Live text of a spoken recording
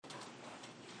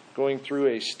going through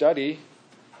a study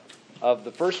of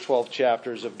the first 12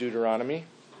 chapters of Deuteronomy.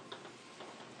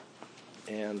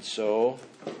 And so,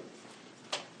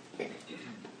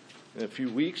 in a few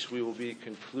weeks, we will be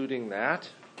concluding that.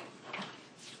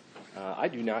 I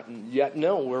do not yet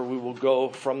know where we will go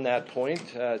from that point.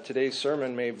 Today's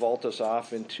sermon may vault us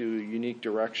off into unique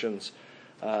directions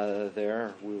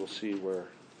there. We will see where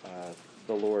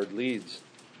the Lord leads.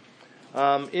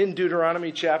 In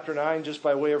Deuteronomy chapter 9, just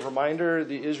by way of reminder,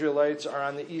 the Israelites are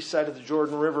on the east side of the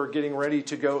Jordan River getting ready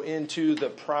to go into the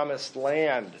promised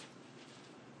land.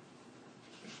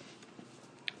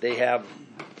 They have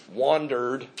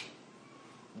wandered,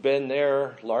 been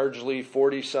there largely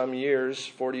 40-some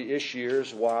years, 40-ish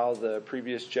years, while the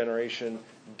previous generation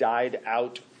died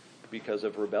out because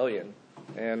of rebellion.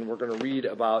 And we're going to read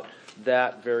about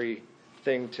that very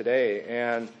thing today.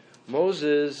 And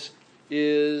Moses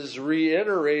is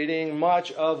reiterating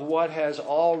much of what has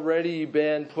already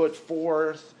been put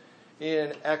forth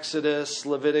in Exodus,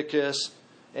 Leviticus,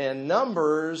 and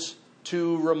Numbers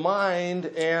to remind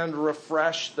and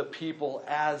refresh the people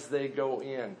as they go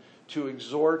in, to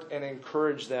exhort and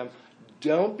encourage them.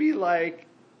 Don't be like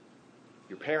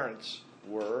your parents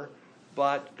were,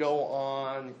 but go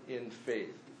on in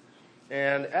faith.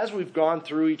 And as we've gone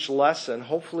through each lesson,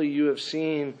 hopefully you have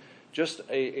seen just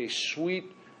a sweet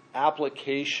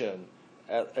application,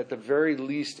 at the very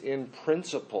least in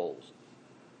principles,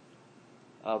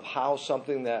 of how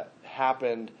something that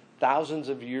happened thousands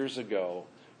of years ago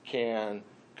can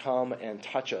come and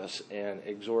touch us and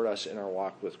exhort us in our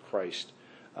walk with Christ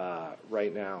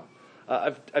right now.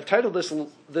 I've titled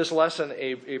this lesson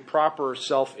a proper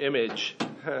self-image.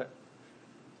 It's going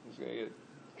to get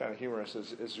kind of humorous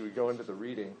as we go into the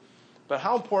reading. But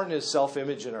how important is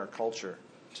self-image in our culture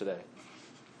today?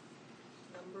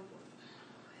 Number one.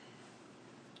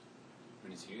 I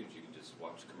mean, it's huge. You can just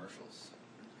watch commercials.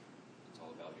 It's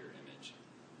all about your image.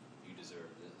 You deserve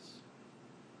this.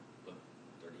 Look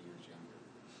 30 years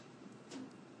younger.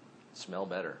 Smell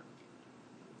better.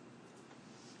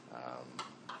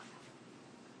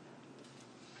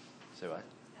 Say what?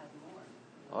 Have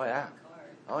more. Oh, yeah.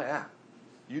 Card. Oh, yeah.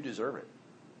 You deserve it.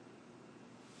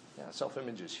 Yeah,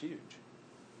 self-image is huge.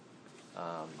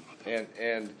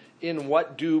 And in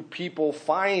what do people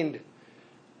find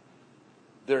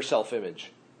their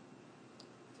self-image?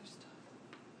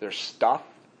 Their stuff.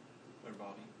 Their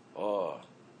body. Oh,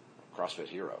 CrossFit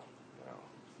hero. Wow.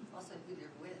 Also who they're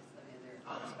with. I mean,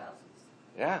 their spouses.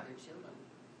 Yeah. Their children.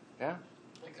 Yeah.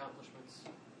 Accomplishments.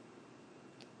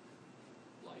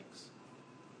 Likes.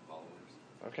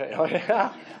 Followers. Okay. Oh,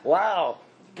 yeah. Wow.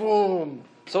 Boom.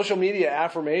 Social media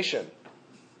affirmation.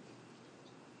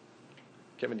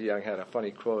 Kevin DeYoung had a funny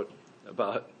quote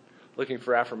about looking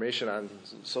for affirmation on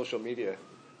social media.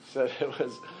 He said it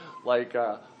was like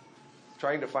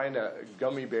trying to find a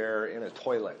gummy bear in a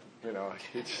toilet. You know,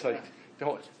 it's like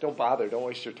don't bother, don't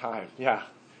waste your time. Yeah,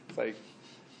 it's like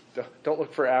don't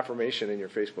look for affirmation in your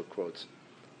Facebook quotes.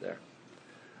 There.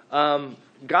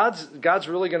 God's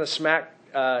really going to smack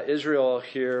Israel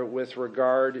here with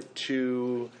regard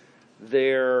to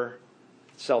their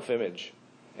self-image.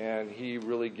 And he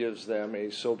really gives them a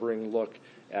sobering look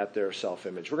at their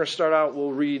self-image. We're going to start out,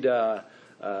 we'll read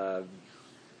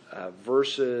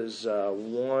verses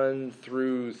 1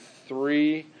 through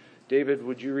 3. David,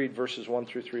 would you read verses 1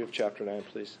 through 3 of chapter 9,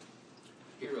 please?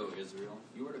 Hear, O Israel,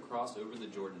 you are to cross over the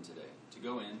Jordan today, to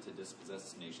go in to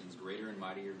dispossess nations greater and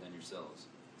mightier than yourselves,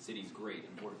 cities great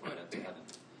and fortified up to heaven,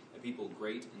 a people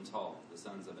great and tall, the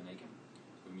sons of Anakim,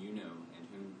 whom you know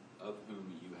and of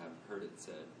whom you have heard it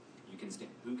said,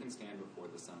 who can stand before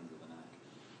the sons of Anak?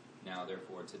 Now,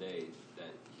 therefore, today,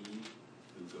 that he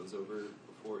who goes over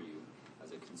before you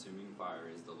as a consuming fire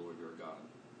is the Lord your God.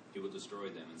 He will destroy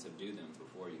them and subdue them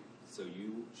before you. So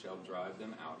you shall drive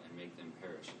them out and make them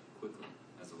perish quickly,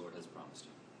 as the Lord has promised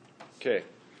you. Okay.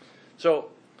 So,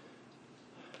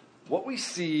 what we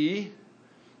see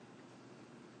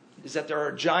is that there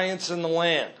are giants in the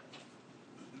land.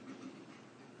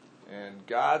 And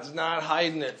God's not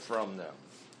hiding it from them.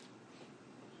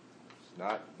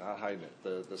 Not hiding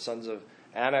it. The sons of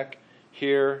Anak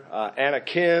here,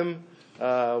 Anakim.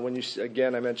 When you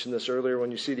again, I mentioned this earlier.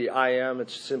 When you see the I am,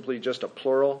 it's simply just a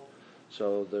plural.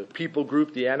 So the people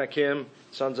group, the Anakim,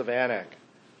 sons of Anak,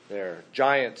 there,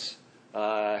 giants,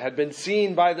 had been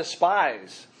seen by the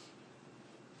spies,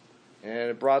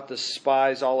 and it brought the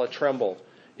spies all a tremble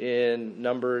in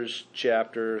Numbers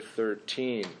chapter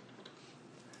 13.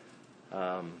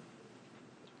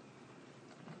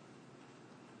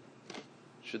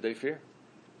 Should they fear?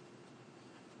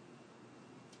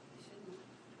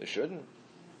 They shouldn't.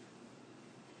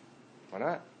 Why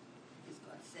not? Because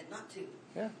God said not to.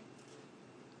 Yeah.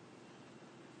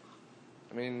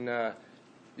 I mean,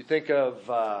 you think of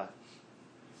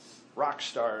rock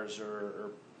stars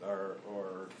or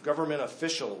government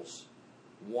officials.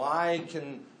 Why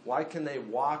can they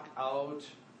walk out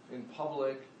in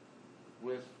public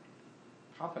with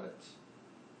confidence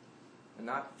and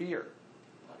not fear?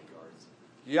 Bodyguards.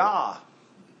 Yeah.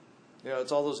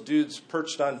 It's all those dudes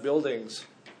perched on buildings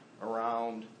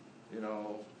around,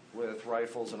 with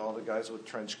rifles, and all the guys with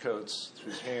trench coats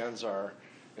whose hands are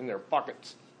in their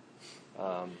pockets.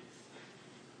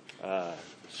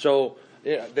 So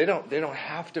they don't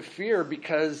have to fear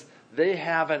because they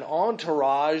have an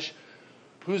entourage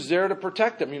who's there to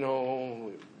protect them.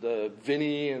 The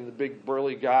Vinny and the big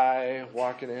burly guy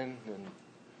walking in, and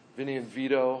Vinny and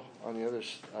Vito on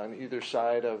either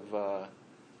side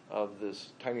of this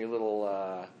tiny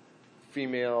little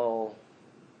female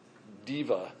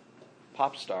diva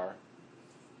pop star.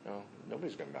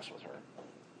 Nobody's going to mess with her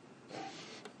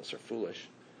unless they're foolish.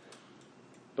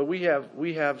 But we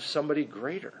have somebody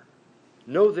greater.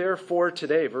 Know therefore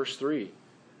today, verse 3,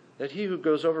 that he who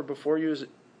goes over before you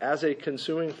as a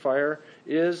consuming fire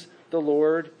is the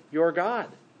Lord your God.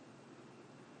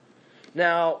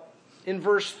 Now, in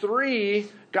verse 3,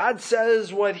 God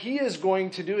says what he is going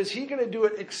to do is he's going to do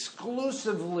it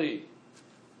exclusively.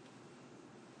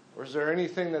 Or is there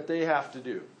anything that they have to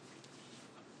do?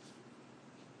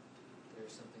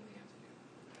 There's something they have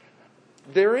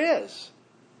to do. There is.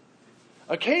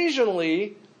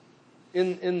 Occasionally,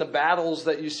 in the battles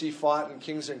that you see fought in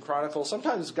Kings and Chronicles,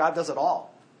 sometimes God does it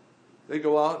all. They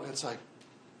go out and it's like,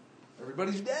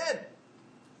 everybody's dead.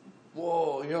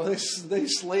 Whoa, they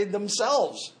slayed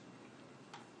themselves.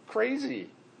 Crazy.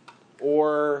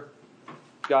 Or,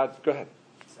 God, go ahead.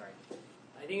 Sorry.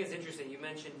 I think it's interesting. You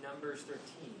mentioned Numbers 13.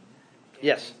 And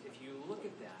Yes. if you look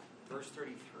at that, verse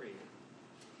 33,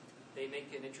 they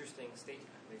make an interesting statement.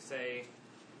 They say,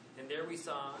 and there we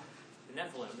saw the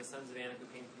Nephilim, the sons of Anak who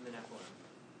came from the Nephilim.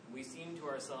 We seemed to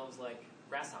ourselves like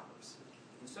grasshoppers,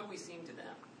 and so we seemed to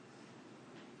them.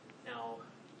 Now,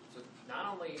 so not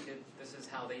only did this is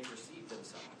how they perceived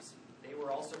themselves, they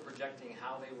were also projecting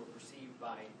how they were perceived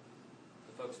by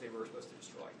the folks they were supposed to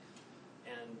destroy.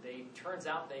 And turns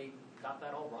out they got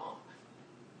that all wrong.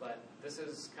 But this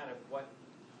is kind of what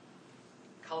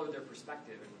colored their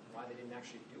perspective and why they didn't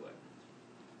actually do it.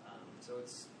 So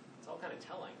it's all kind of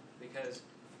telling, because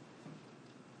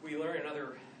we learn in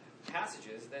other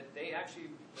passages that the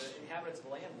inhabitants of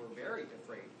the land were very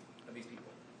afraid of these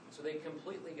people. So they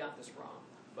completely got this wrong.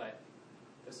 But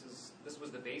this was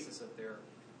the basis of their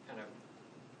kind of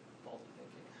faulty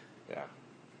thinking. Yeah.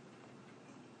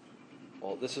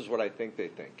 Well, this is what I think they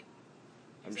think.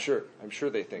 I'm sure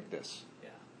they think this. Yeah.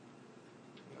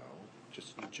 No,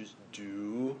 just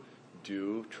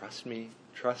do. Trust me.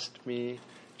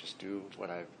 Just do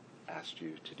what I've asked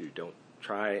you to do. Don't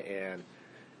try and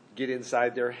get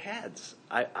inside their heads.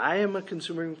 I am a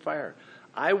consuming fire.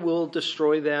 I will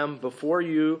destroy them before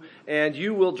you, and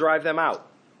you will drive them out.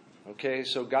 Okay,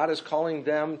 so God is calling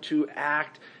them to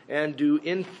act and do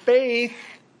in faith.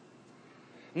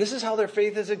 And this is how their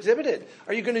faith is exhibited.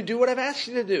 Are you going to do what I've asked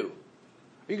you to do?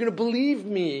 Are you going to believe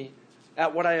me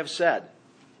at what I have said?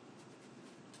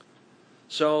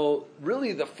 So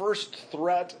really the first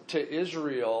threat to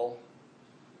Israel,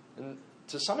 and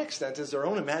to some extent, is their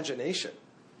own imagination.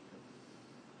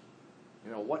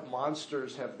 What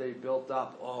monsters have they built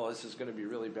up? Oh, this is going to be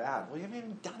really bad. Well, you haven't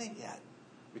even done it yet.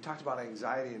 We talked about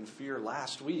anxiety and fear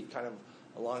last week, kind of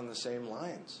along the same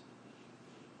lines.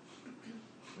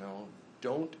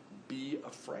 Don't be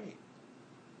afraid.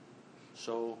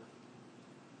 So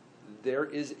there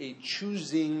is a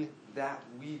choosing that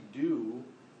we do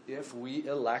if we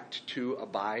elect to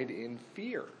abide in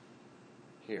fear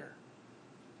here,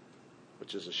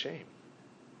 which is a shame.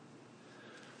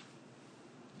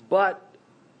 But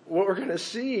what we're going to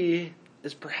see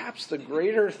is perhaps the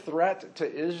greater threat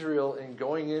to Israel in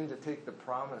going in to take the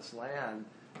promised land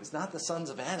is not the sons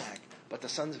of Anak, but the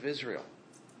sons of Israel.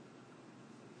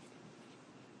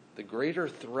 The greater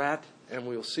threat, and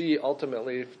we'll see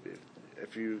ultimately,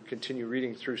 if you continue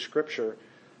reading through Scripture,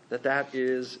 that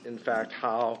is, in fact,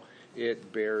 how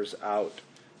it bears out.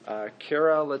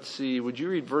 Kara, let's see, would you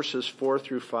read verses 4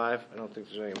 through 5? I don't think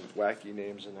there's any wacky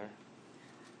names in there.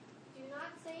 Do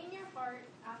not say in your heart,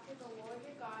 after the Lord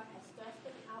your God has stretched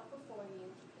them out before you,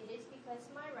 it is because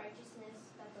of my righteousness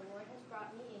that the Lord has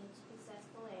brought me in to possess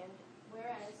the land,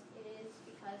 whereas it is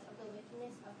because of the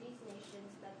wickedness of these nations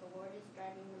that the Lord is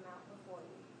driving them out before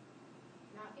you.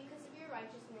 Not because of your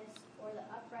righteousness or the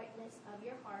uprightness of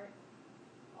your heart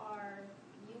are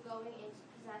you going in to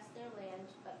possess their land,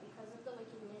 but because of the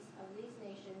wickedness of these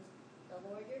nations, the the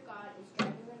Lord your God is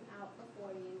driving them out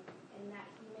before you, and that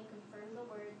he may confirm the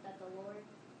word that the Lord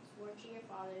swore to your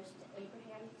fathers, to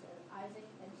Abraham, to Isaac,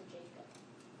 and to Jacob.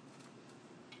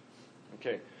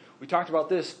 Okay, we talked about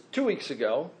this 2 weeks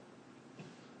ago,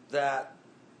 that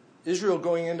Israel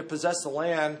going in to possess the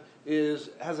land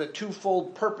has a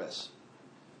twofold purpose.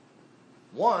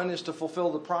 One is to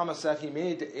fulfill the promise that he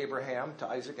made to Abraham, to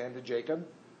Isaac, and to Jacob,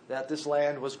 that this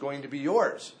land was going to be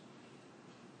yours.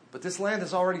 But this land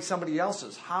is already somebody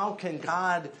else's. How can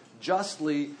God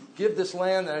justly give this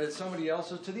land that is somebody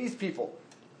else's to these people?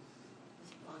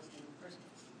 This belongs to him in the first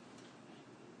place.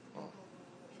 Oh,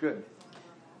 good.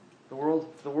 The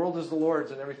world is the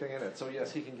Lord's and everything in it. So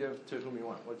yes, he can give to whom he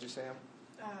wants. What did you say, Em?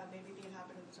 Maybe the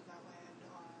inhabitants of that land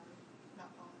are not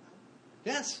following them.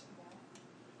 Yes.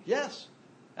 Yes.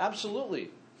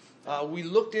 Absolutely. We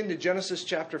looked into Genesis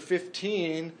chapter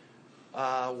 15,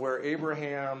 where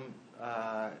Abraham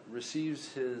receives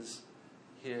his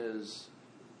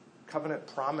covenant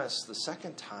promise the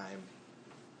second time,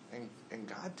 and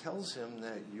God tells him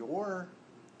that your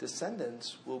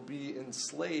descendants will be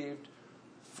enslaved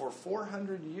for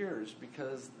 400 years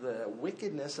because the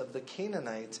wickedness of the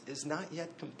Canaanites is not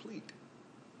yet complete.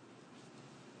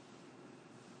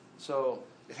 So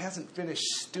it hasn't finished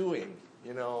stewing,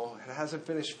 it hasn't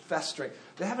finished festering.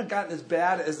 They haven't gotten as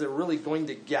bad as they're really going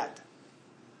to get.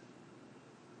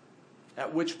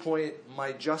 At which point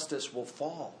my justice will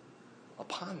fall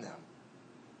upon them.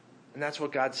 And that's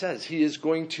what God says. He is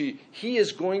going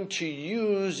to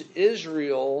use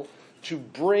Israel to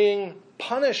bring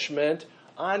punishment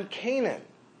on Canaan.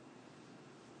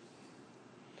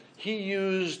 He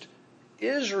used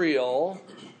Israel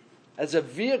as a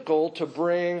vehicle to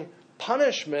bring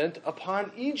punishment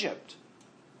upon Egypt.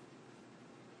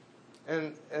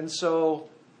 And so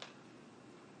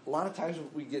a lot of times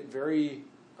we get very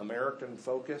American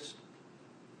focused,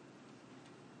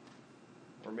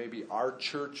 or maybe our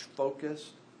church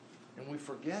focused, and we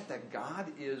forget that God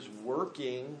is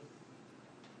working,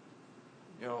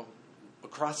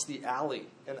 across the alley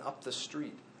and up the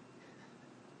street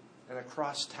and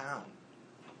across town,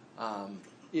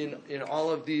 in all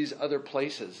of these other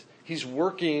places. He's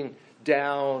working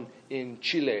down in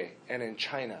Chile and in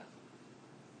China.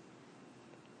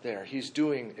 There, he's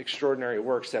doing extraordinary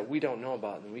works that we don't know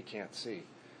about and we can't see.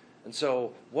 And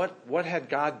so, what had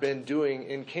God been doing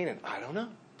in Canaan? I don't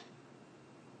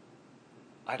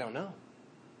know.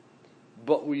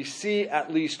 But we see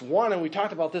at least one, and we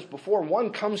talked about this before,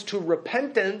 one comes to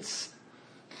repentance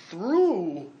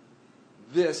through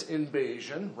this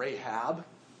invasion. Rahab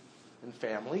and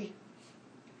family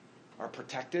are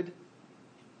protected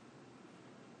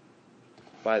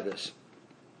by this.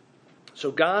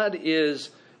 So God is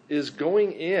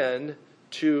going in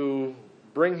to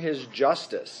bring his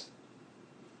justice.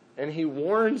 And he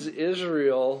warns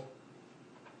Israel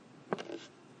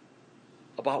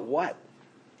about what?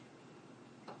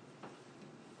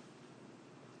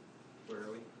 Where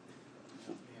are we?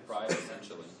 Pride,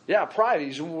 essentially. Yeah, pride.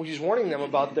 He's warning them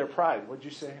about their pride. What'd you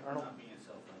say, Arnold? Not being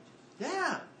self-righteous.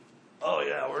 Yeah. Oh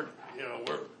yeah,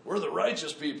 we're the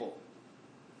righteous people.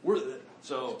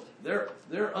 So they're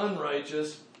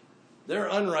unrighteous. They're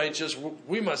unrighteous.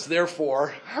 We must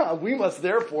therefore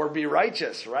be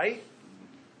righteous, right?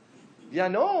 Yeah,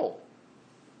 no.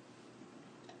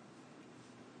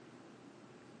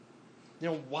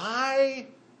 Why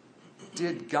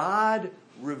did God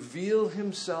reveal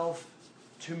himself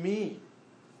to me?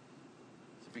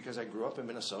 Is it because I grew up in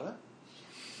Minnesota?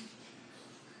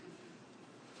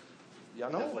 Yeah,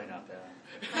 no. Definitely not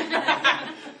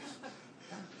that.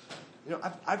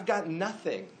 I've got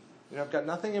nothing. I've got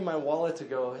nothing in my wallet to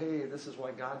go, hey, this is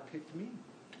why God picked me.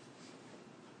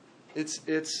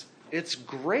 It's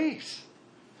grace.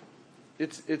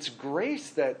 It's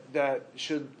grace that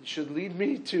should lead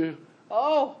me to,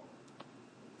 wow,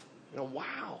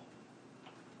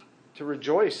 to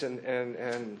rejoice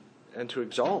and to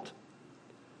exalt.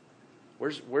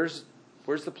 Where's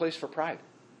the place for pride?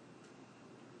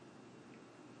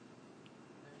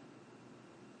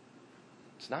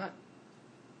 It's not.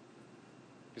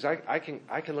 Because I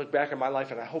can look back at my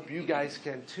life, and I hope you guys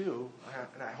can too,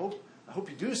 and I hope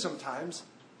you do sometimes.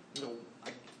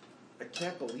 I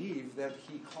can't believe that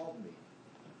he called me.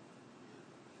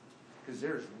 Because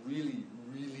there's really,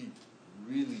 really,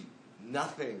 really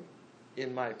nothing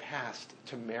in my past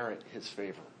to merit his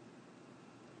favor.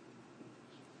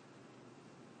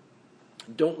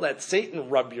 Don't let Satan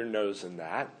rub your nose in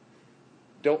that.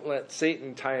 Don't let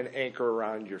Satan tie an anchor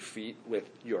around your feet with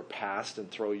your past and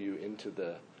throw you into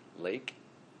the lake.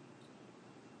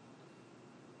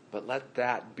 But let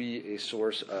that be a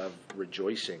source of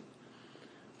rejoicing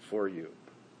for you.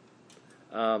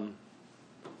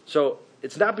 So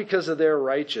it's not because of their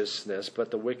righteousness,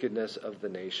 but the wickedness of the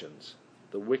nations.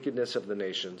 The wickedness of the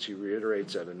nations. He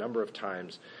reiterates that a number of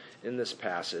times in this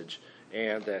passage,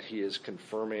 and that he is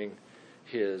confirming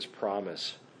his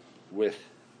promise with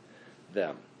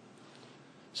them.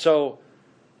 So,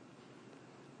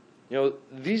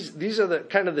 these are the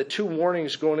kind of the two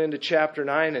warnings going into chapter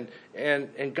 9,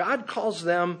 and God calls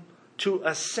them to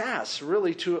assess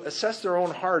their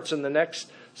own hearts in the next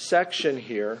section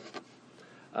here.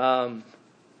 And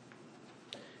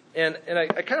I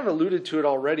kind of alluded to it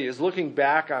already. Is looking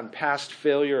back on past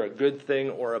failure a good thing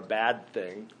or a bad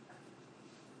thing?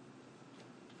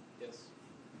 Yes.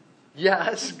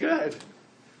 Yes, good.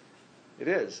 It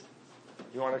is.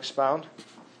 You want to expound?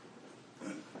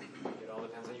 It all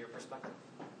depends on your perspective.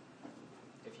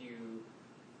 If you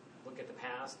look at the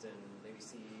past and maybe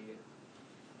see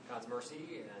God's mercy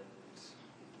and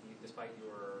despite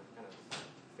your kind of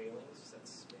failings,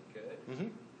 that's been good. Mm-hmm.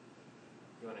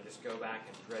 You want to just go back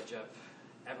and dredge up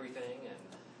everything and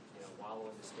wallow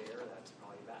in despair, that's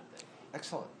probably a bad thing.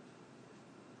 Excellent.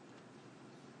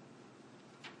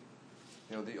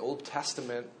 The Old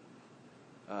Testament,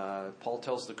 Paul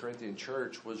tells the Corinthian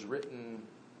church, was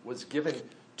given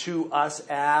to us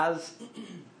as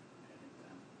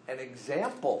an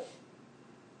example.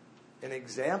 An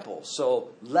example. So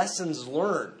lessons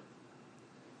learned.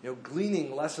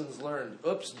 Gleaning lessons learned.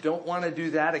 Oops, don't want to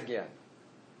do that again.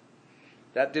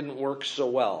 That didn't work so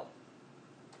well.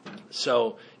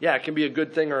 So, yeah, it can be a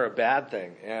good thing or a bad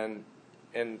thing.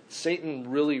 And Satan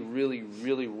really, really,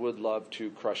 really would love to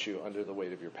crush you under the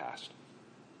weight of your past.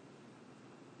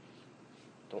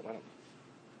 Don't let him.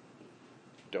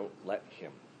 Don't let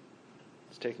him.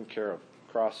 It's taken care of.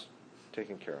 Cross,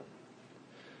 taken care of.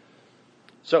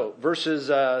 So,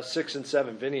 verses 6 and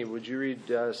 7. Vinny, would you read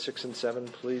 6 and 7,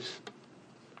 please?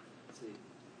 Let's see.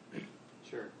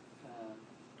 Sure.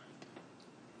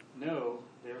 Know,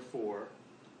 therefore,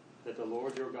 that the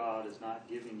Lord your God is not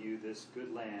giving you this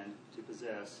good land to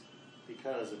possess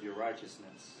because of your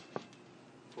righteousness.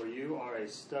 For you are a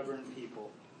stubborn people.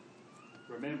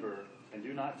 Remember, and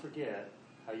do not forget,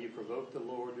 how you provoked the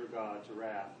Lord your God to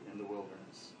wrath in the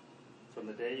wilderness. From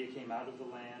the day you came out of the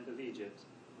land of Egypt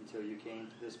until you came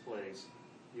to this place,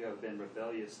 you have been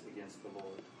rebellious against the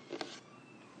Lord.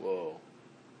 Whoa.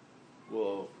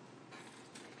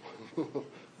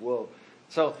 Whoa.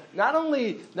 So not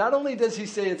only does he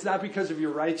say it's not because of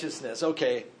your righteousness.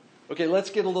 Okay, let's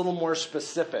get a little more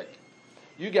specific.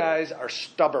 You guys are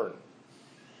stubborn.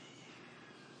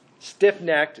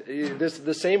 Stiff-necked.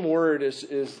 The same word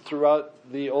is throughout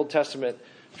the Old Testament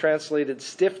translated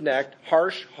stiff-necked,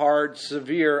 harsh, hard,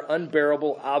 severe,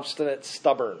 unbearable, obstinate,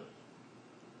 stubborn.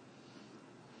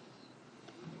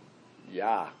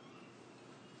 Yeah.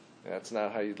 That's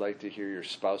not how you'd like to hear your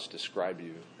spouse describe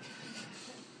you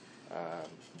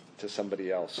to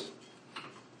somebody else.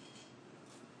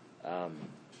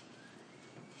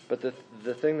 But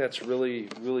the thing that's really,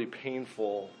 really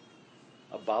painful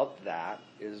about that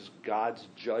is God's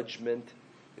judgment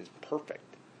is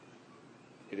perfect.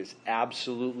 It is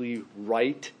absolutely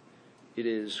right. It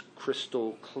is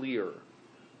crystal clear.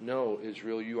 No,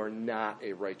 Israel, you are not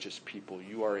a righteous people.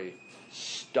 You are a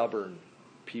stubborn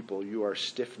people. You are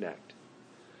stiff-necked.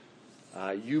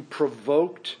 You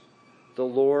provoked the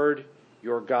Lord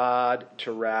your God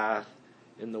to wrath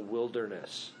in the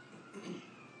wilderness.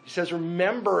 He says,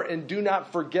 remember and do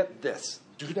not forget this.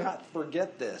 Do not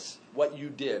forget this, what you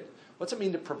did. What's it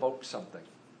mean to provoke something?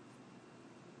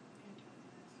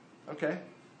 Okay.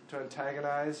 To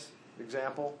antagonize.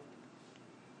 Example.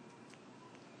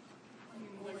 You're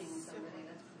bullying somebody,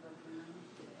 that's provoking them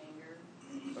to anger.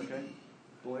 Okay.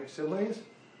 Bullying siblings?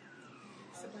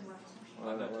 Sibling rivalry.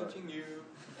 I'm not touching you.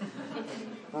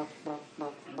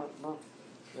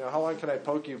 How long can I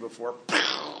poke you before?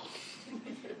 I'm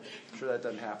sure that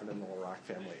doesn't happen in the LaRock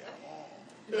family at all.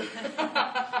 Is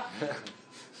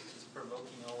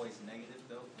provoking always negative,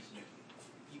 though? Because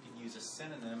you could use a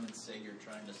synonym and say you're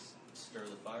trying to stir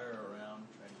the fire around,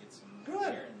 try to get some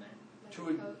air in there.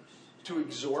 To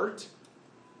exhort,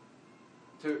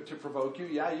 to provoke you.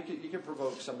 Yeah, you could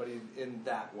provoke somebody in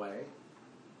that way,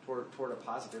 toward a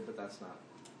positive, but that's not.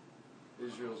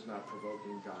 Israel's not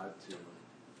provoking God to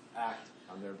act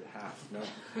on their behalf. No. I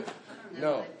don't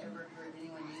know if I've ever heard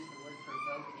anyone use the word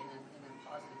provoke in a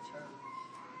positive term.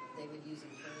 They would use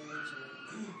encourage or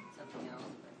something else.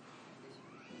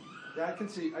 But Yeah, I can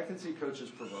see coaches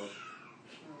provoke.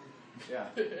 Yeah,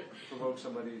 provoke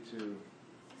somebody to.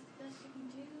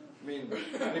 I mean,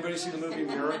 anybody see the movie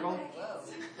Miracle? whoa.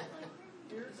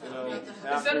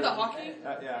 Is that the hockey?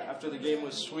 After the game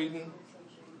with Sweden,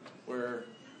 where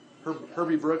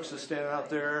Herbie Brooks is standing out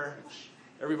there.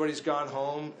 Everybody's gone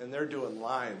home, and they're doing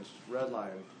lines. Red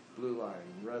line, blue line,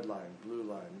 red line, blue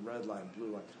line, red line,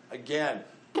 blue line. Again.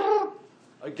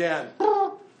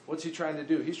 What's he trying to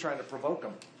do? He's trying to provoke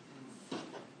them.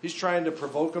 He's trying to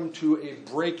provoke them to a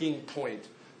breaking point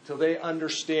till they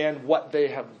understand what they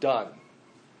have done.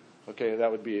 Okay,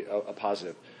 that would be a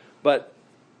positive. But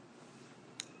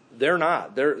they're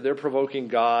not. They're provoking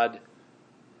God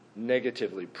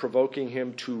negatively. Provoking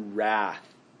him to wrath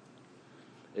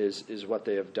is what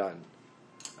they have done.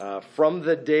 From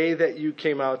the day that you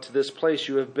came out to this place,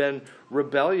 you have been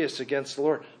rebellious against the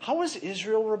Lord. How was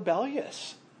Israel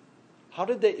rebellious? How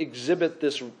did they exhibit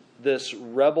this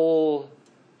rebel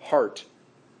heart?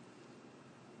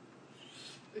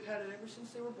 They've had it ever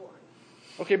since they were born.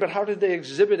 Okay, but how did they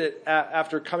exhibit it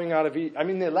after coming out of Egypt? I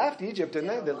mean, they left Egypt, didn't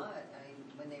Did they? a lot. I mean,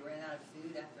 when they ran out of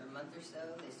food after a month or so,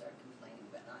 they started complaining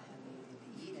about not having anything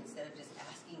to eat instead of just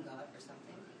asking God for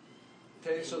something.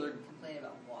 Okay, so they're complaining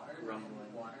about water, not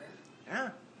having water.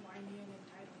 yeah, Whining and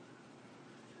entitled.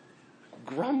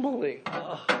 grumbling.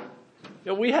 Ugh.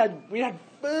 You know, we had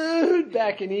food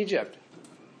back in Egypt.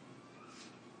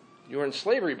 You were in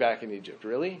slavery back in Egypt,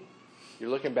 really? You're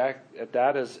looking back at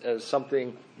that as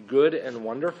something good and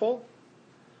wonderful?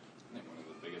 I think one of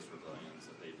the biggest rebellions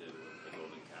that they did was the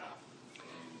golden calf.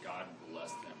 And God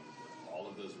blessed them with all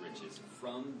of those riches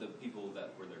from the people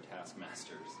that were their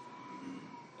taskmasters.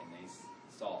 And they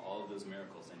saw all of those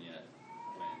miracles, and yet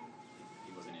when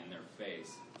he wasn't in their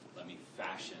face, let me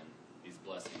fashion these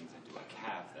blessings into a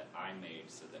calf that I made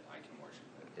so that I can worship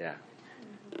it. Yeah.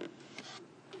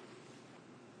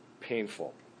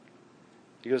 Painful.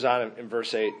 He goes on in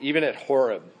verse 8, even at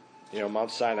Horeb, Mount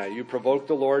Sinai, you provoked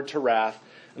the Lord to wrath,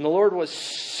 and the Lord was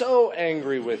so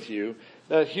angry with you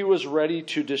that he was ready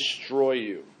to destroy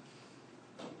you.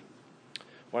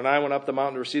 When I went up the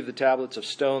mountain to receive the tablets of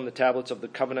stone, the tablets of the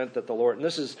covenant that the Lord, and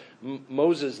this is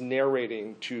Moses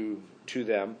narrating to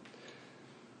them,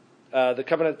 the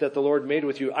covenant that the Lord made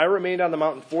with you, I remained on the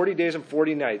mountain 40 days and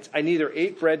 40 nights. I neither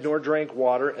ate bread nor drank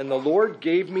water, and the Lord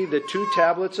gave me the 2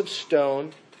 tablets of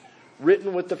stone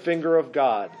written with the finger of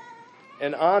God,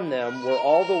 and on them were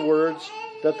all the words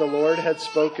that the Lord had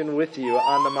spoken with you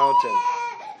on the mountain,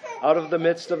 out of the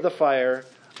midst of the fire,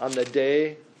 on the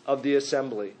day of the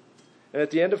assembly. And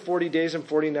at the end of 40 days and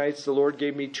 40 nights, the Lord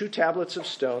gave me 2 tablets of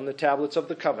stone, the tablets of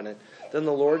the covenant. Then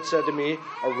the Lord said to me,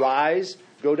 arise,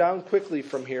 go down quickly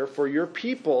from here, for your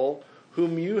people,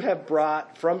 whom you have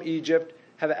brought from Egypt,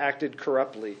 have acted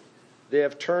corruptly. They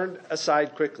have turned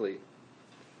aside quickly.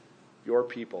 Your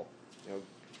people.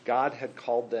 God had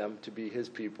called them to be his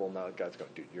people. Now God's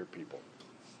going to do your people.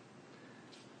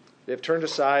 They've turned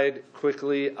aside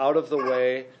quickly out of the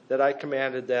way that I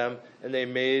commanded them, and they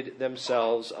made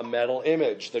themselves a metal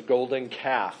image, the golden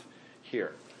calf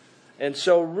here. And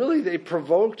so really they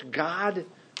provoked God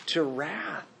to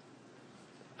wrath.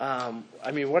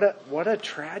 What a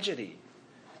tragedy.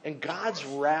 And God's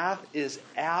wrath is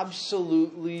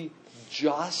absolutely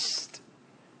just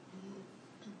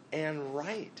and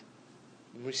right.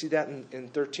 We see that in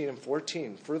 13 and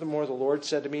 14. Furthermore, the Lord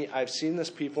said to me, I've seen this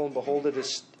people, and behold, it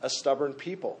is a stubborn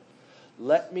people.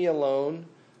 Let me alone,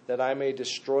 that I may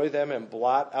destroy them and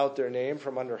blot out their name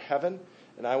from under heaven,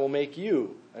 and I will make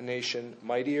you a nation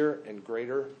mightier and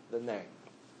greater than they.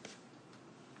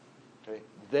 Okay?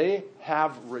 They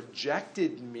have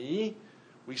rejected me.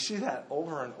 We see that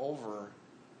over and over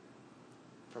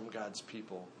from God's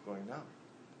people going,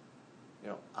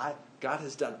 no. God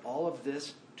has done all of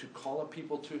this to call a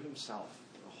people to himself,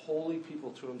 a holy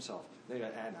people to himself. They go,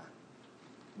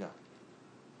 no.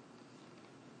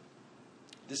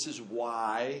 This is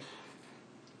why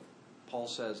Paul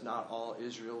says not all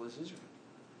Israel is Israel.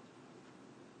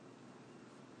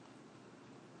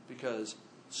 Because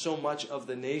so much of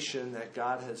the nation that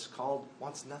God has called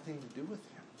wants nothing to do with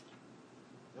him.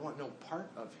 They want no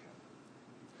part of him.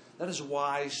 That is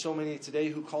why so many today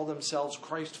who call themselves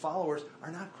Christ followers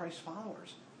are not Christ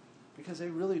followers. Because they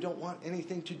really don't want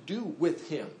anything to do with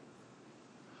him.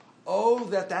 Oh,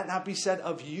 that not be said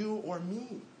of you or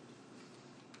me.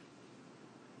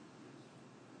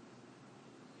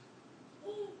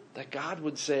 That God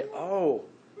would say,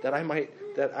 that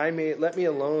I may, let me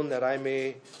alone that I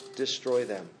may destroy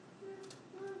them.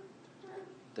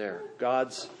 There,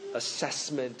 God's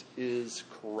assessment is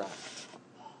correct.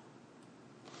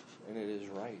 And it is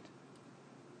right.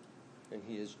 And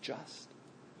he is just.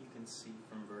 You can see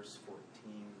from verse 14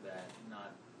 that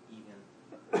not even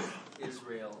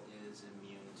Israel is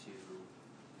immune to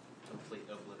complete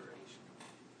obliteration.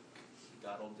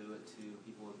 God will do it to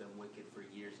people who have been wicked for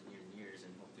years and years and years,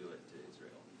 and he'll do it to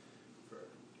Israel for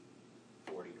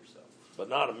 40 or so. but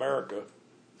not America.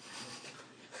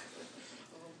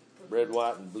 Red,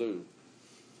 white, and blue.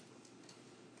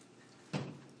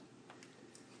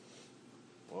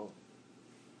 Whoa.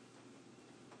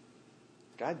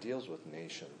 God deals with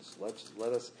nations.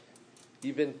 Let us,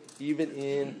 even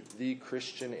in the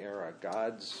Christian era,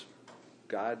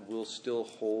 God will still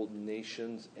hold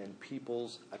nations and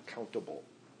peoples accountable.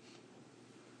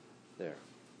 There.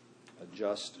 A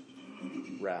just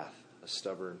wrath, a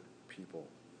stubborn people.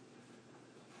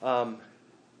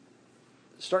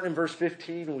 Starting in verse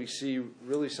 15, we see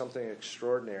really something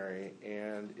extraordinary,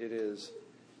 and this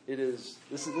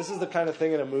is the kind of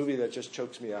thing in a movie that just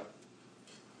chokes me up.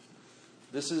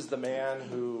 This is the man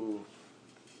who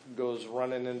goes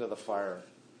running into the fire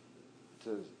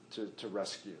to the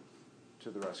rescue.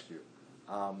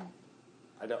 I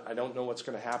don't know what's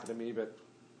going to happen to me, but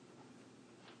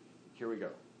here we go.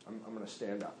 I'm going to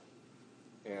stand up.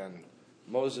 And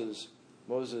Moses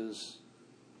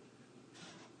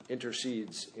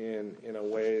intercedes in a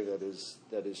way that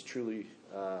is truly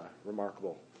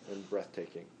remarkable and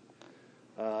breathtaking.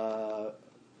 Vanya,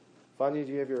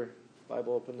 do you have your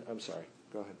Bible open? I'm sorry.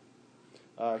 Go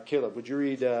ahead. Caleb, would you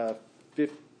read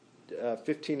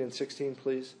 15 and 16,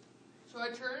 please? So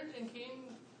I turned and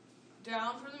came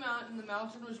down from the mountain, and the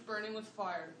mountain was burning with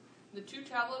fire. The 2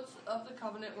 tablets of the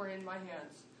covenant were in my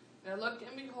hands. And I looked,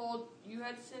 and behold, you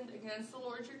had sinned against the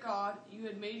Lord your God. You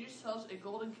had made yourselves a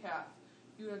golden calf.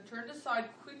 You had turned aside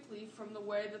quickly from the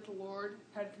way that the Lord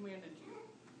had commanded you.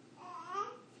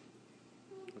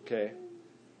 Okay.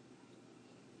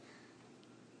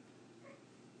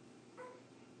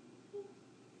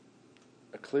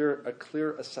 A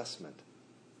clear assessment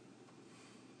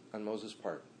on Moses'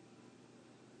 part.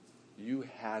 You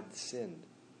had sinned.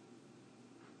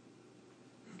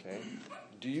 Okay?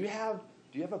 Do you have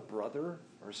a brother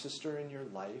or sister in your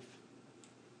life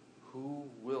who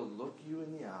will look you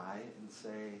in the eye and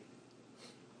say,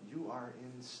 you are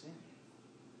in sin?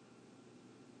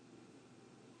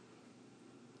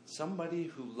 Somebody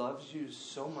who loves you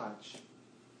so much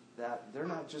that they're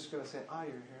not just going to say, oh,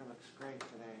 your hair looks great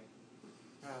today.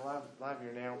 I love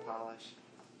your nail polish.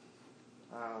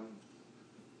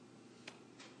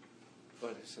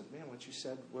 But I said, man, what you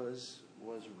said was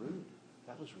rude.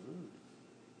 That was rude.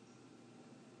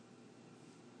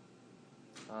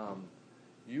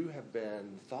 You have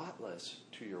been thoughtless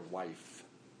to your wife.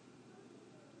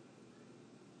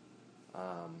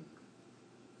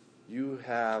 You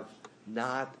have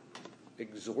not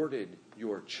exhorted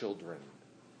your children,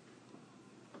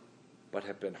 but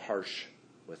have been harsh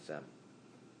with them.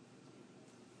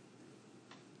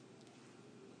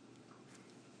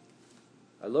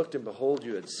 I looked, and behold,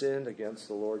 you had sinned against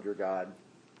the Lord your God.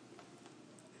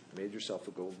 Made yourself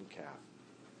a golden calf.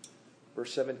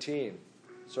 Verse 17.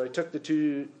 So I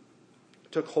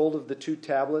took hold of the 2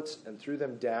 tablets and threw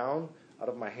them down out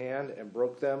of my hand and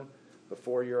broke them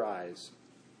before your eyes.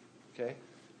 Okay?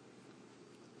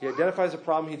 He identifies a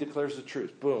problem. He declares the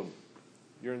truth. Boom.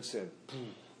 You're in sin.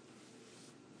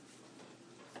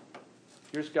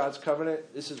 Here's God's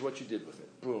covenant. This is what you did with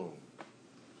it. Boom.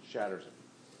 Shatters it.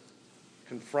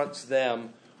 Confronts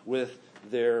them with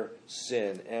their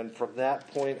sin. And from that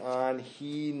point on,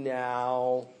 he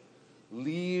now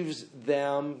leaves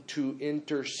them to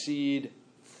intercede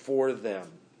for them.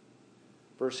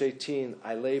 Verse 18,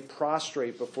 I lay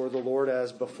prostrate before the Lord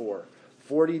as before.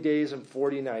 40 days and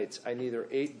 40 nights I neither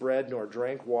ate bread nor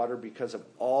drank water because of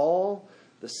all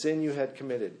the sin you had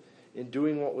committed in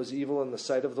doing what was evil in the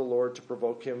sight of the Lord to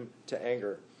provoke him to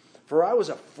anger. For I was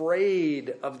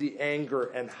afraid of the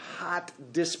anger and hot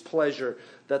displeasure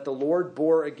that the Lord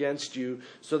bore against you,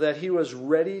 so that he was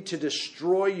ready to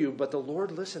destroy you. But the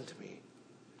Lord listened to me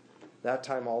that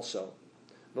time also.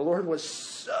 The Lord was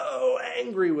so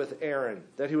angry with Aaron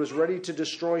that he was ready to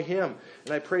destroy him.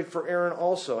 And I prayed for Aaron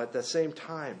also at the same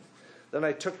time. Then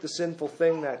I took the sinful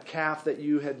thing, that calf that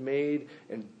you had made,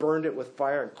 and burned it with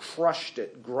fire and crushed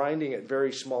it, grinding it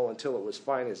very small until it was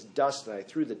fine as dust. And I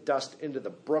threw the dust into the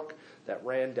brook that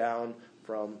ran down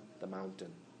from the mountain.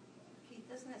 Keith,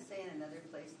 doesn't it say in another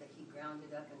place that he ground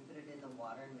it up and put it in the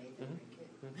water and made them drink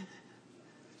it? Mm-hmm.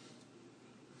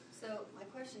 So my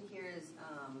question here is,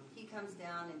 he comes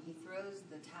down and he throws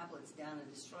the tablets down and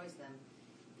destroys them.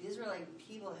 The Israelite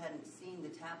people hadn't seen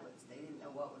the tablets. They didn't know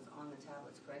what was on the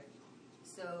tablets, correct?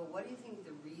 So what do you think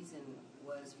the reason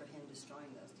was for him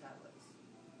destroying those tablets?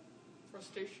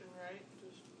 Frustration, right?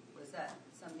 Was that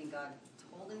something God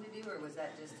told him to do, or was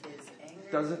that just his anger?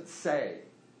 Doesn't say.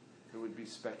 It would be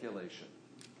speculation.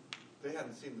 They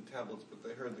hadn't seen the tablets, but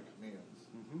they heard the commands.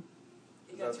 Mm-hmm.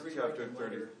 He got That's to rewrite chapter them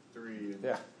later. 33, and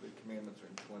Yeah. the commandments are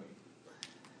in 20.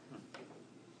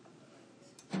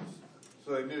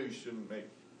 So they knew you shouldn't make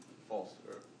false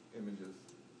images.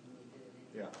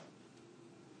 Yeah.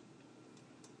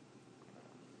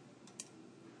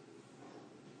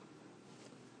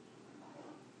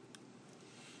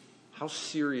 How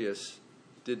serious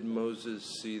did Moses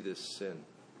see this sin?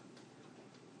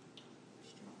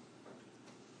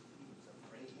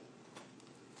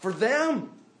 For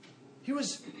them. He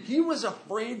was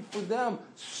afraid for them.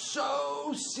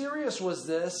 So serious was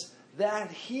this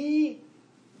that he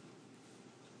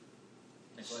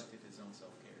neglected his own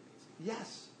self-care, basically.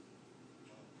 Yes.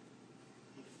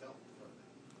 He felt for them.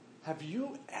 Have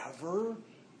you ever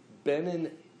been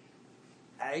in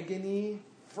agony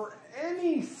for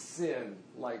any sin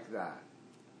like that?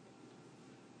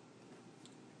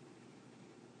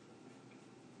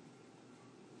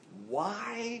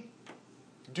 Why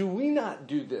do we not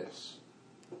do this?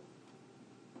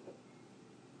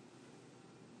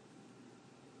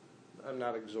 I'm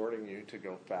not exhorting you to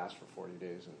go fast for 40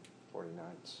 days and 40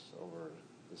 nights over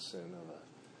the sin of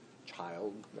a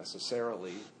child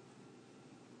necessarily.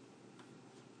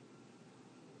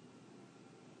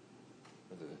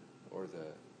 Or the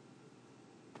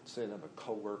sin of a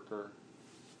coworker.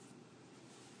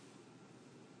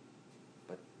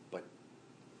 But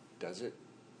does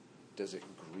it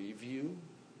grieve you?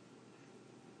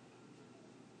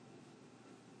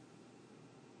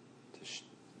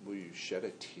 Will you shed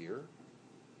a tear?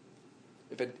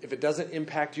 If it doesn't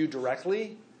impact you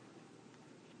directly,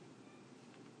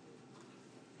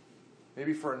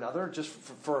 maybe for another, just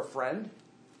for a friend,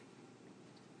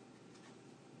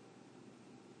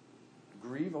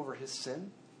 grieve over his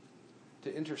sin,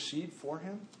 to intercede for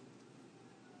him,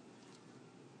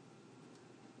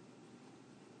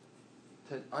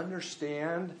 to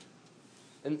understand,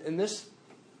 and this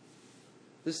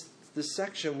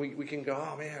section we can go,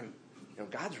 oh man,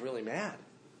 God's really mad.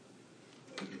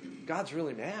 God's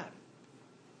really mad.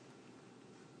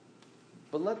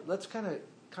 But let's kind of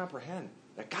comprehend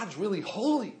that God's really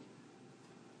holy.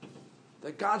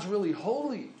 That God's really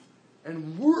holy.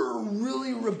 And we're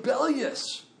really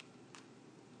rebellious.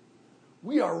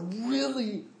 We are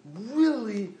really,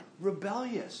 really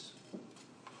rebellious.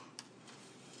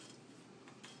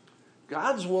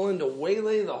 God's willing to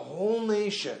waylay the whole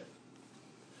nation.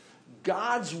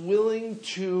 God's willing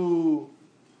to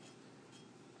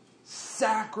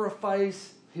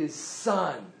sacrifice his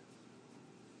son.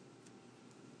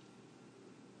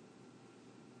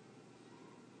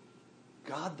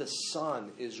 God the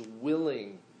Son is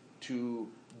willing to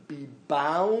be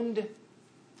bound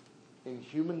in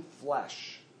human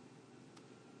flesh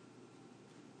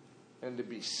and to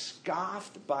be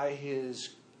scoffed by his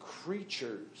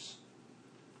creatures,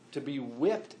 to be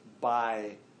whipped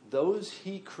by those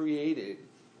he created,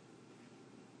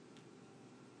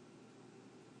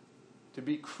 to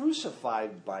be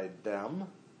crucified by them,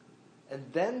 and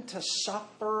then to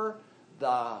suffer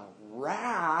the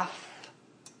wrath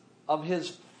of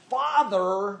his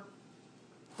Father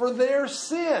for their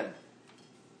sin.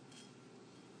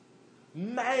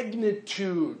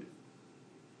 Magnitude.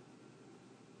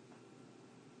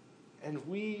 And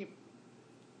we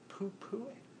poo-poo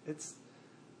it.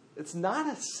 It's not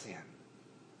a sin.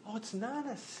 Oh, it's not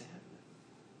a sin.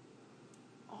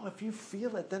 Oh, if you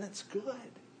feel it, then it's good.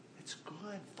 It's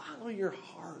good. Follow your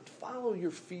heart. Follow your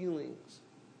feelings.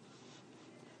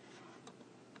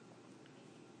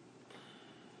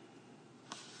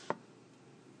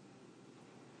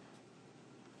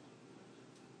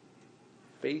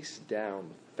 Face down,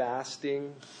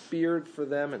 fasting, feared for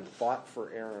them, and fought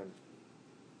for Aaron.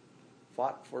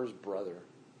 Fought for his brother.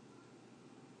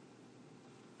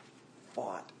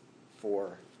 Fought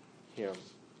for him.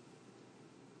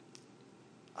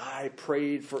 I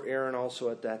prayed for Aaron also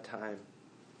at that time.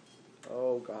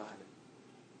 Oh God.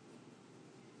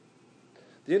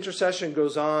 The intercession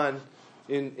goes on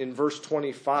in verse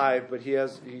 25, but he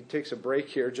takes a break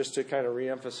here just to kind of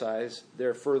reemphasize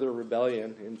their further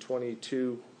rebellion in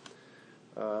 22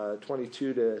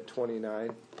 to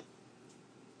 29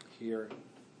 here.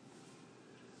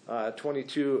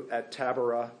 22 at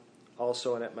Taberah,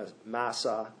 also and at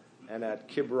Massah, and at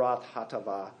Kibroth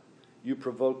Hattaavah, you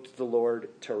provoked the Lord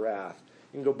to wrath.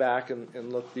 You can go back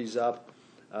and look these up.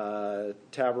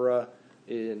 Taberah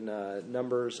in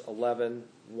Numbers 11,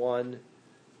 1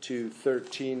 to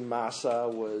 13. Massah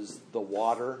was the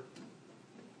water.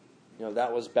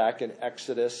 That was back in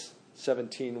Exodus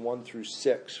 17, 1 through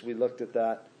 6. We looked at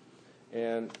that.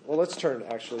 And, well, let's turn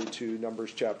actually to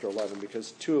Numbers chapter 11,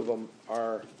 because two of them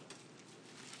are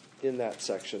in that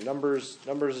section. Numbers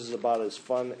is about as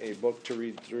fun a book to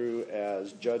read through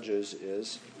as Judges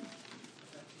is.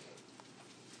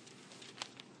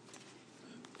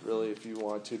 really, if you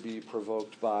want to be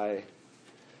provoked by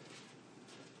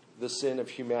the sin of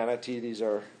humanity, these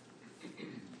are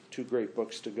two great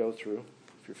books to go through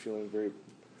if you're feeling very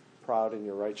proud in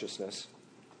your righteousness.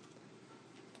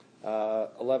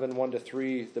 11,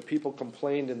 1-3, the people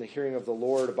complained in the hearing of the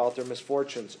Lord about their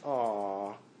misfortunes.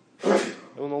 Aww. And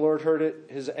when the Lord heard it,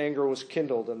 his anger was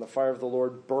kindled, and the fire of the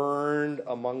Lord burned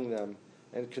among them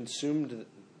and consumed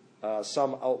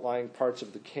some outlying parts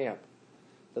of the camp.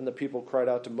 Then the people cried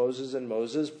out to Moses, and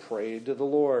Moses prayed to the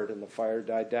Lord, and the fire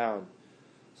died down.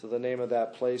 So the name of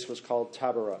that place was called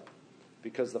Taberah,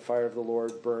 because the fire of the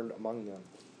Lord burned among them.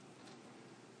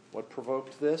 What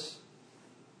provoked this?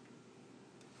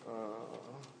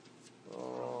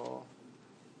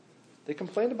 They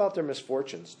complained about their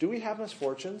misfortunes. Do we have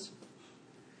misfortunes?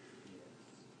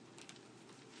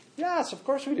 Yes, of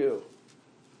course we do.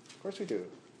 Of course we do.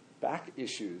 Back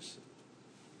issues.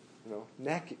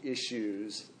 Neck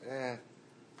issues. Are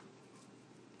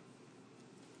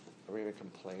we going to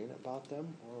complain about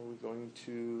them, or are we going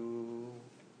to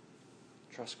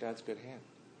trust God's good hand?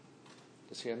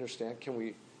 Does he understand?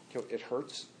 It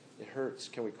hurts. It hurts.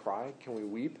 Can we cry? Can we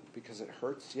weep because it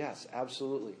hurts? Yes,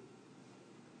 absolutely.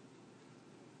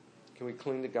 Can we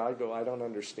cling to God and go, I don't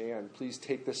understand. Please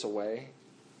take this away?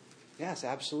 Yes,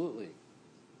 absolutely.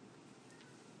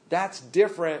 That's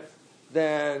different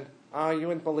than, you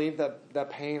wouldn't believe the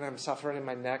pain I'm suffering in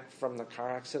my neck from the car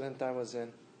accident I was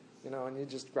in. And you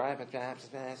just grab it. You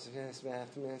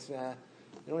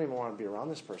don't even want to be around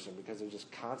this person because they're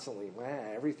just constantly,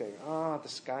 everything. The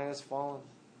sky has fallen.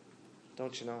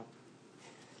 Don't you know?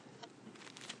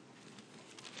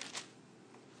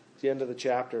 It's the end of the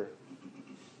chapter.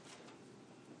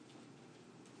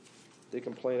 They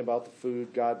complain about the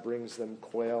food. God brings them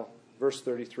quail. Verse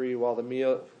 33, while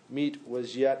the meat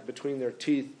was yet between their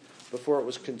teeth before it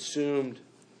was consumed.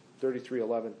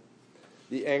 33:11.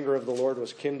 The anger of the Lord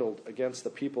was kindled against the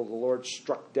people. The Lord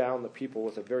struck down the people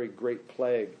with a very great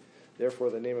plague. Therefore,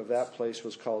 the name of that place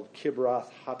was called Kibroth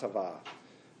Hattaavah.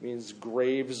 Means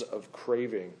graves of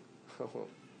craving. Oh,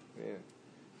 man.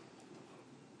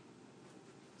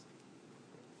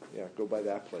 Yeah, go by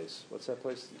that place. What's that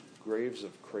place? Graves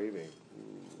of craving.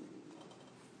 Ooh.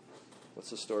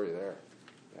 What's the story there?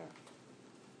 Yeah.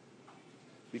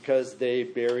 Because they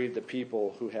buried the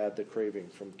people who had the craving.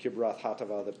 From Kibroth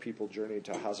Hattaavah, the people journeyed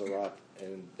to Hazeroth,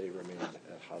 and they remained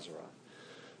at Hazeroth.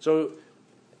 So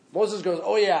Moses goes,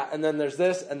 oh yeah, and then there's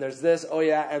this, and there's this, oh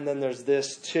yeah, and then there's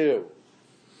this too.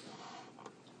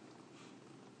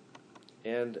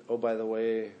 And, oh, by the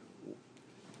way,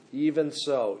 even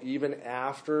so, even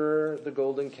after the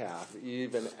golden calf,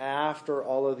 even after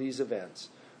all of these events,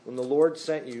 when the Lord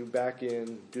sent you, back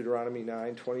in Deuteronomy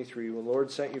 9:23, when the Lord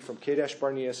sent you from Kadesh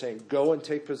Barnea saying, go and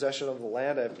take possession of the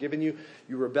land I have given you,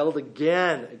 you rebelled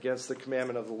again against the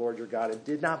commandment of the Lord your God and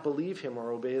did not believe him or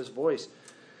obey his voice.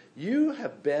 You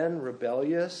have been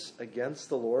rebellious against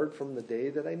the Lord from the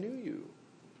day that I knew you.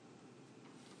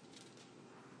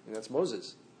 And that's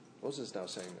Moses. Moses is now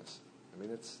saying this. I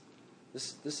mean,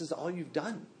 this is all you've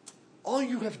done. All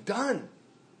you have done.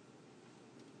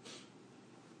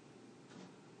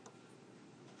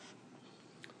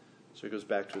 So he goes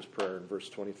back to his prayer in verse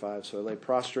 25. So I lay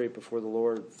prostrate before the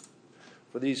Lord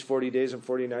for these 40 days and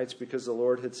 40 nights because the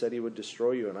Lord had said he would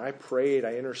destroy you. And I prayed,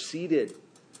 I interceded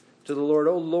to the Lord,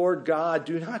 O Lord God,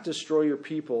 do not destroy your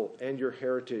people and your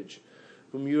heritage,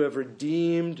 whom you have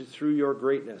redeemed through your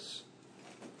greatness,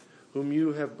 whom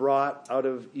you have brought out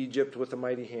of Egypt with a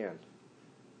mighty hand.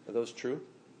 Are those true?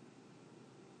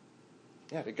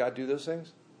 Yeah, did God do those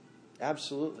things?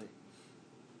 Absolutely.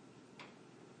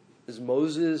 Is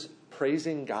Moses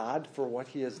praising God for what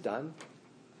he has done?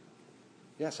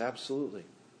 Yes, absolutely.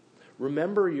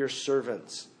 Remember your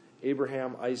servants,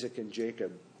 Abraham, Isaac, and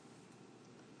Jacob.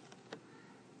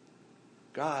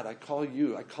 God, I call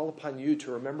upon you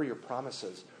to remember your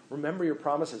promises. Remember your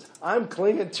promises. I'm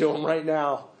clinging to them right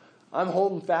now. I'm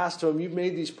holding fast to them. You've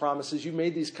made these promises. You've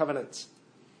made these covenants.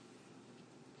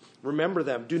 Remember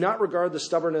them. Do not regard the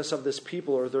stubbornness of this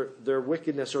people or their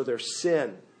wickedness or their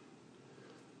sin,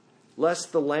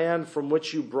 lest the land from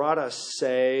which you brought us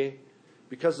say,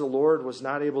 because the Lord was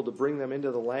not able to bring them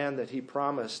into the land that he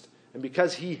promised, and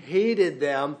because he hated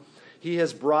them, he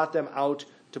has brought them out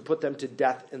to put them to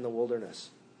death in the wilderness.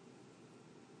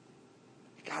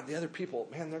 God, the other people,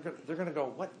 man, they're going to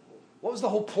go, what was the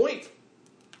whole point?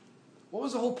 What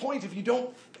was the whole point if you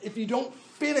don't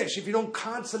finish, if you don't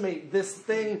consummate this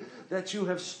thing that you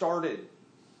have started?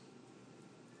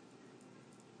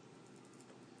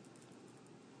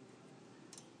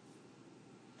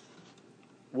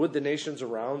 Would the nations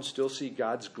around still see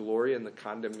God's glory in the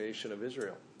condemnation of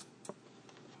Israel?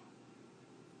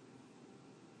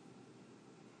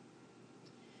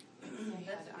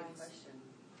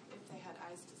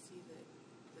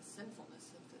 sinfulness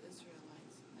of the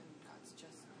Israelites and God's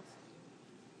justice.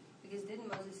 Because didn't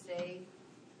Moses say,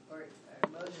 or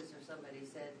Moses or somebody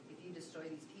said, if you destroy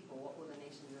these people, what will the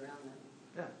nations around them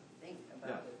Yeah. think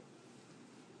about it?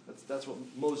 That's what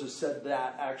Moses said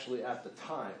that actually at the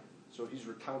time. So he's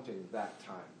recounting that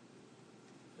time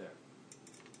there.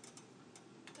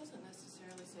 It doesn't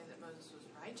necessarily say that Moses was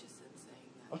righteous in saying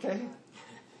that. Okay.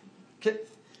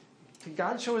 Can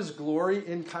God show his glory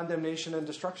in condemnation and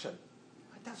destruction?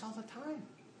 He does all the time.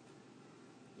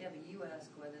 Yeah, but you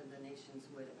ask whether the nations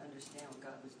would understand what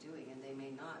God was doing, and they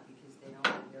may not because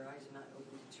their eyes are not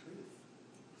open to truth.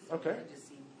 So Okay. they just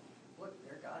see, look,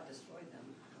 their God destroyed them.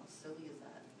 How silly is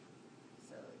that?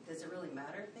 So does it really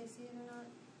matter if they see it or not?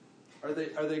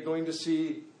 Are they going to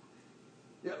see?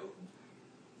 Yeah.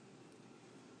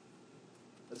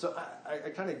 So I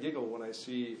kind of giggle when I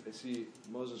see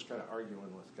Moses kind of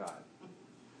arguing with God.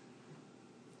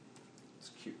 It's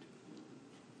cute,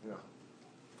 you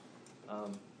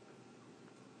know.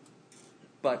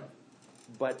 But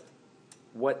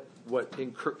what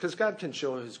because God can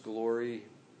show his glory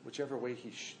whichever way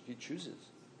he chooses,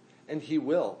 and he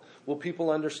will. Will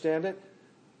people understand it?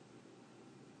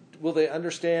 Will they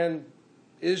understand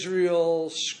Israel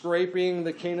scraping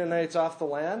the Canaanites off the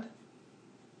land?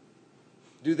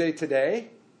 Do they today?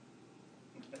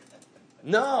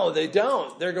 No, they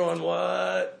don't. They're going,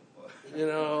 what? You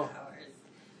know.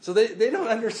 So they don't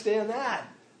understand that.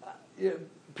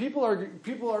 People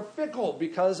are fickle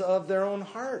because of their own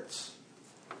hearts.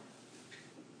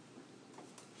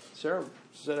 Sarah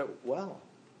said it well.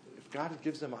 If God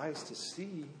gives them eyes to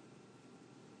see,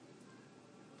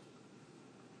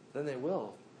 then they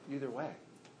will, either way.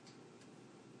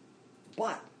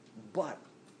 But,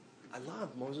 I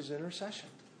love Moses' intercession.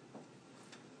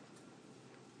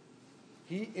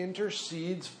 He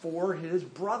intercedes for his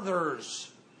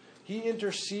brothers. He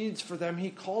intercedes for them.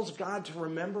 He calls God to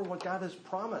remember what God has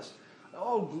promised.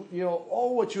 Oh,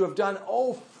 what you have done.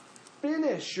 Oh,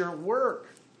 finish your work.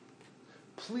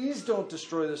 Please don't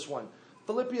destroy this one.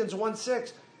 Philippians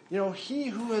 1:6. He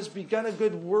who has begun a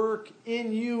good work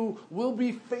in you will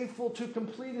be faithful to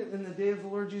complete it in the day of the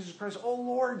Lord Jesus Christ. Oh,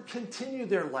 Lord, continue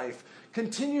their life.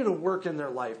 Continue to work in their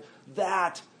life,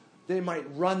 that they might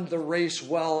run the race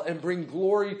well and bring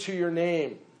glory to your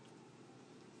name.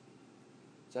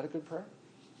 Is that a good prayer?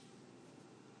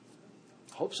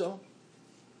 Hope so.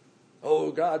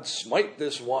 Oh, God, smite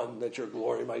this one that your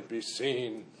glory might be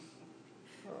seen.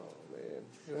 Oh,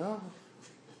 man.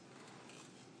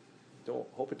 Don't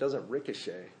hope it doesn't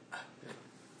ricochet.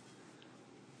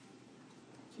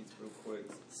 Keith, real quick,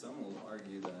 some will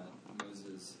argue that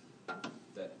Moses,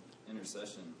 that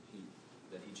intercession,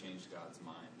 that he changed God's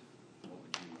mind. What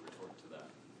would you retort to that?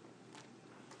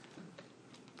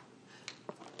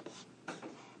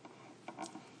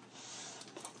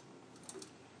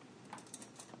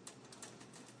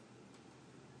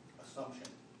 Assumption.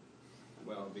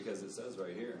 Well, because it says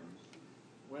right here,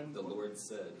 the Lord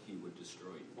said he would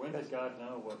destroy you. When did God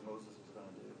know what Moses was going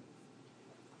to do?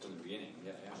 From the beginning,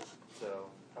 yeah.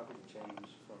 So how could he change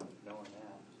from knowing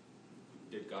that?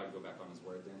 Did God go back on his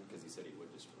word then? Because he said he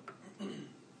would destroy you.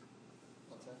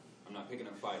 What's that? I'm not picking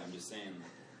a fight. I'm just saying,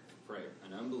 for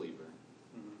an unbeliever,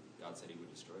 God said he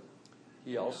would destroy them.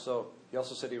 He also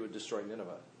said he would destroy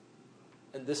Nineveh.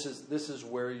 And this is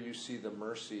where you see the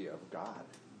mercy of God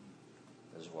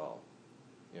as well.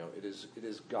 It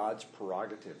is God's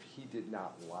prerogative. He did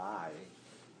not lie.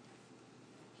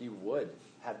 He would,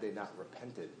 had they not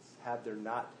repented, had there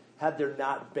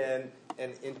not been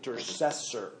an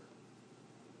intercessor.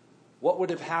 What would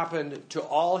have happened to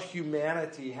all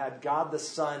humanity had God the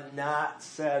Son not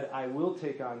said, I will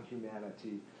take on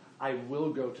humanity, I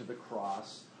will go to the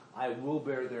cross, I will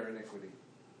bear their iniquity?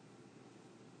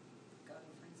 God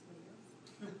will find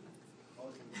somebody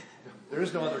else. There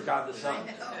is no other God the Son.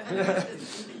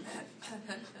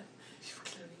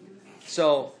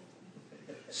 So,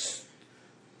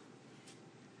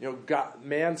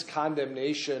 man's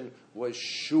condemnation was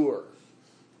sure,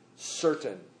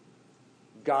 certain.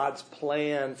 God's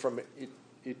plan from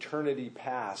eternity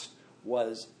past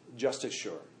was just as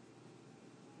sure.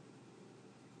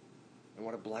 And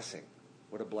what a blessing.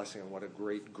 What a blessing and what a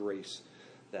great grace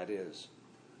that is.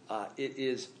 It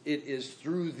is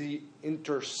through the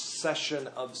intercession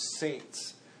of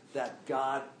saints that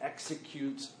God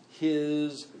executes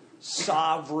his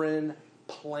sovereign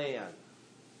plan.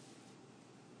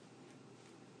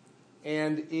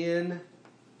 And in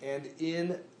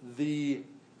the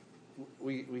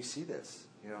we see this.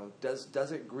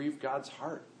 Does it grieve God's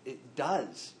heart? It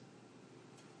does.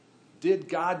 Did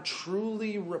God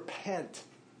truly repent?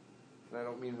 And I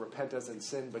don't mean repent as in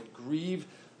sin, but grieve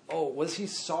was he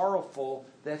sorrowful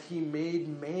that he made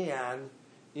man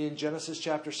in Genesis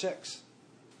chapter 6?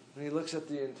 When he looks at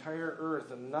the entire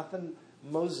earth and nothing,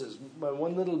 Moses,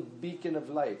 one little beacon of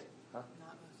light. Huh?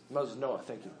 Not Moses. Noah,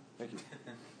 thank you.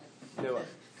 Noah.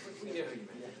 We know who you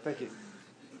meant. Thank you.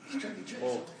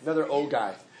 Oh, another O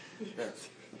guy. Yeah. You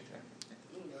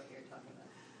know what you're talking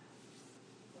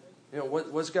about. You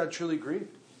know, was God truly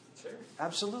grieved? Sure.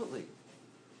 Absolutely.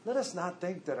 Let us not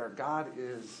think that our God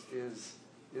is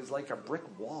like a brick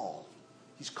wall.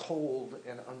 He's cold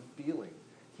and unfeeling.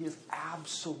 He is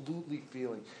absolutely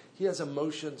feeling. He has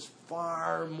emotions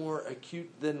far more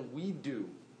acute than we do.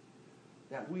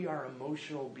 That we are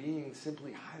emotional beings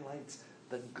simply highlights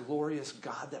the glorious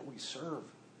God that we serve,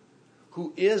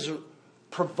 who is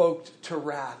provoked to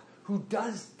wrath, who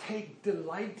does take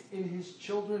delight in his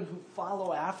children who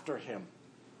follow after him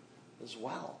as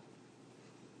well.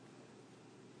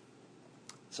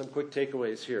 Some quick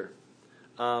takeaways here.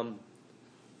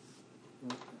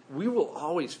 We will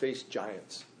always face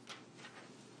giants.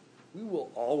 We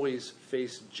will always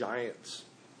face giants.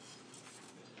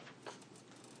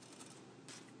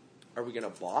 Are we going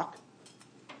to balk?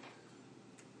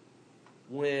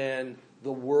 When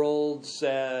the world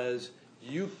says,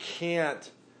 you can't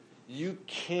do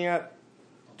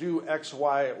X,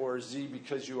 Y, or Z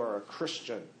because you are a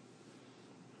Christian.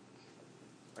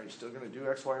 Are you still going to do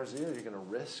X, Y, or Z? Are you going to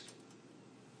risk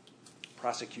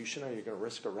prosecution? Are you going to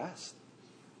risk arrest?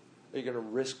 Are you going to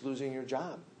risk losing your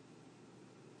job?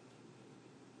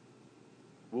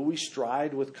 Will we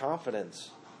stride with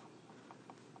confidence?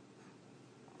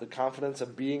 The confidence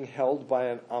of being held by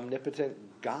an omnipotent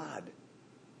God.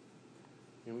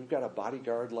 And we've got a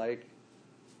bodyguard like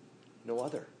no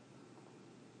other.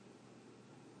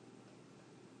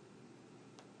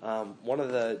 One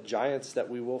of the giants that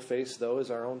we will face, though,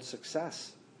 is our own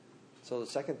success. So the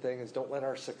second thing is, don't let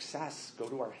our success go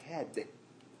to our head.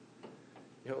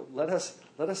 You know, let us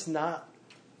not.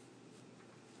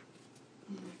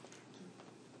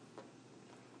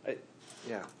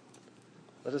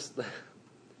 Let us.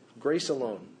 Grace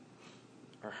alone.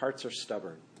 Our hearts are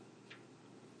stubborn.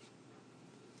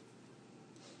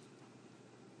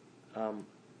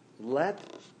 Let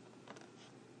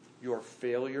your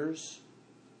failures.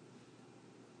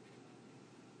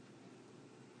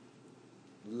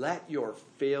 Let your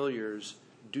failures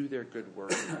do their good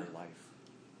work in your life.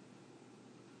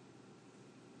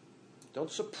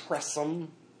 Don't suppress them.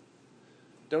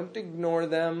 Don't ignore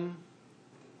them.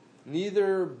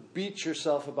 Neither beat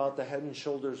yourself about the head and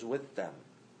shoulders with them.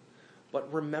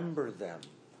 But remember them.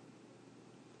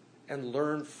 And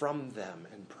learn from them.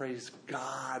 And praise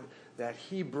God that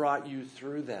He brought you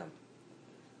through them.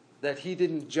 That He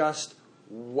didn't just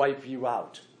wipe you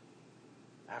out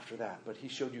after that, but He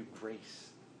showed you grace.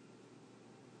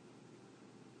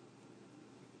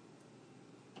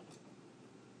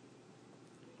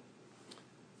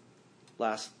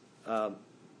 Last,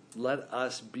 let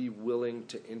us be willing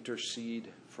to intercede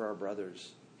for our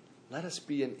brothers. Let us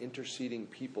be an interceding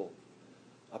people,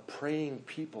 a praying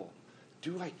people.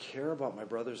 Do I care about my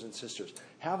brothers and sisters?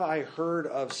 Have I heard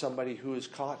of somebody who is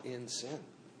caught in sin?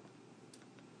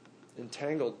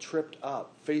 Entangled, tripped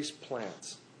up, face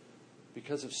plants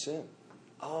because of sin.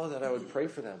 Oh, that I would pray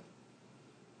for them.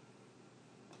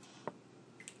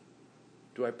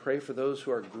 Do I pray for those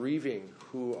who are grieving,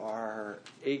 who are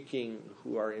aching,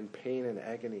 who are in pain and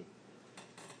agony?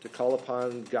 To call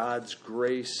upon God's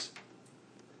grace,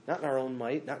 not in our own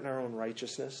might, not in our own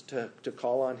righteousness, to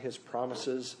call on His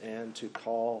promises and to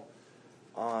call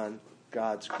on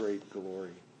God's great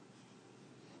glory.